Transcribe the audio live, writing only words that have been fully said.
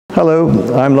Hello,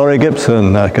 I'm Laurie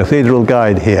Gibson, a Cathedral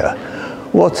Guide here.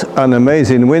 What an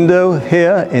amazing window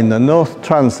here in the North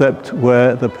Transept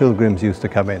where the pilgrims used to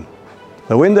come in.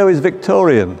 The window is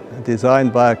Victorian,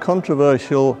 designed by a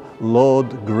controversial Lord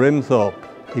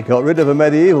Grimthorpe. He got rid of a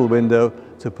medieval window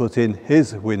to put in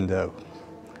his window.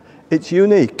 It's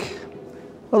unique.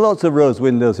 There are lots of rose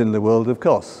windows in the world, of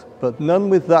course, but none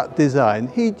with that design.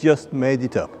 He just made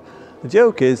it up. The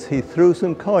joke is he threw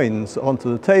some coins onto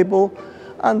the table,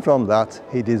 and from that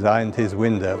he designed his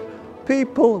window.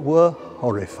 People were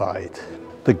horrified.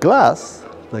 The glass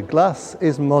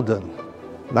is modern.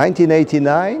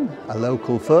 1989, a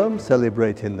local firm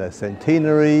celebrating their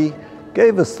centenary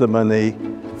gave us the money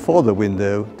for the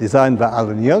window, designed by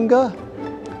Alan Younger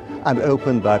and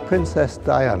opened by Princess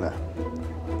Diana.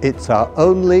 It's our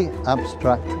only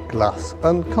abstract glass,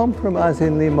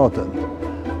 uncompromisingly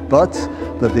modern, but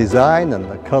the design and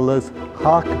the colours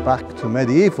hark back to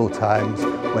medieval times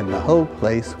when the whole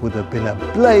place would have been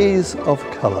a blaze of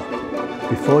colour.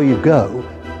 Before you go,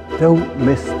 don't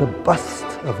miss the bust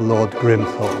of Lord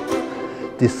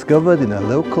Grimthorpe, discovered in a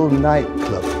local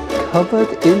nightclub,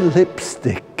 covered in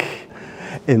lipstick,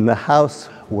 in the house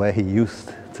where he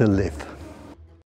used to live.